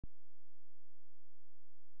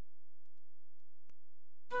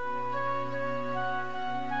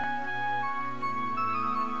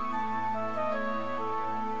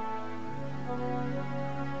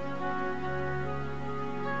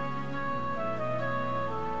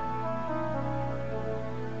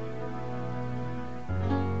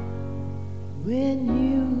when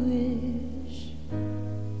you wish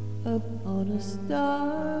upon a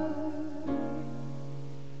star.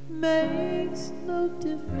 Makes no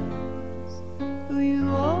difference who you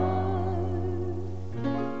are.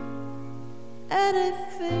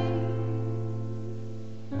 Anything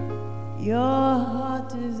your heart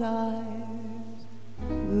desires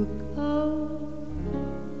will come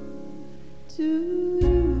to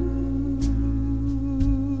you.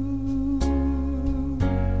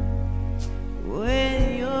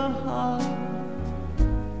 When your heart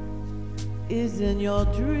is in your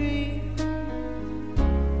dream,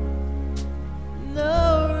 no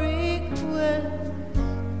request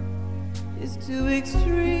is too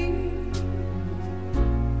extreme.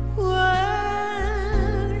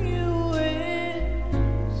 When you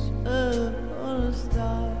wish upon a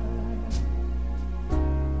star,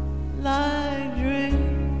 like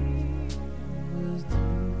dreamers do.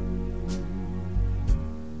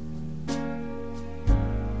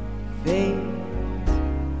 Fate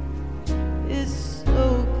is so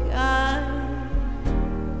kind.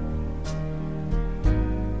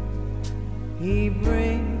 He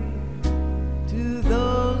brings to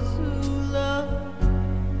those who love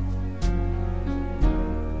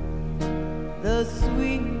the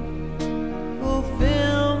sweet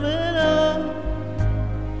fulfillment of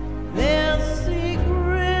their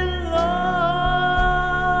secret longing.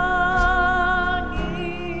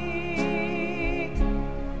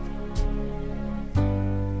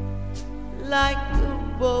 Like a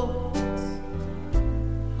bolt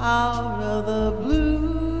out of the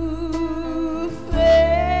blue,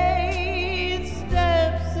 fate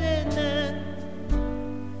steps in and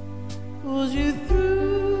pulls you through.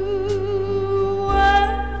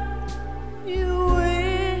 When you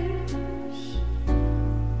wish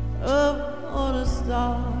upon a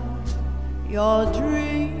star, your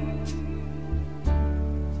dream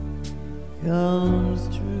comes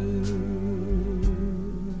true.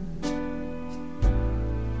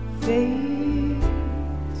 Fate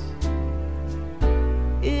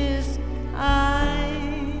is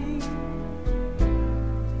kind.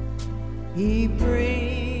 He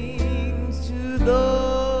brings to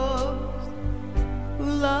those who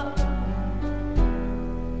love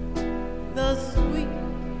the sweet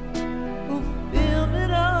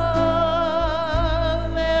fulfillment of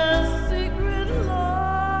their secret longing.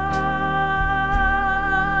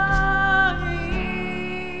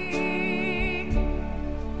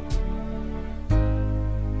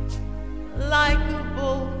 Like a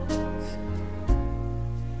bolt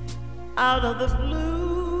out of the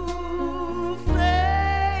blue,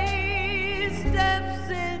 fate steps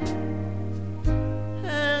in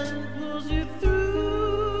and pulls you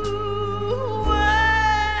through.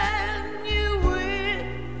 When you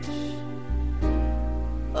wish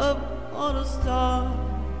upon a star,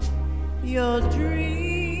 your dream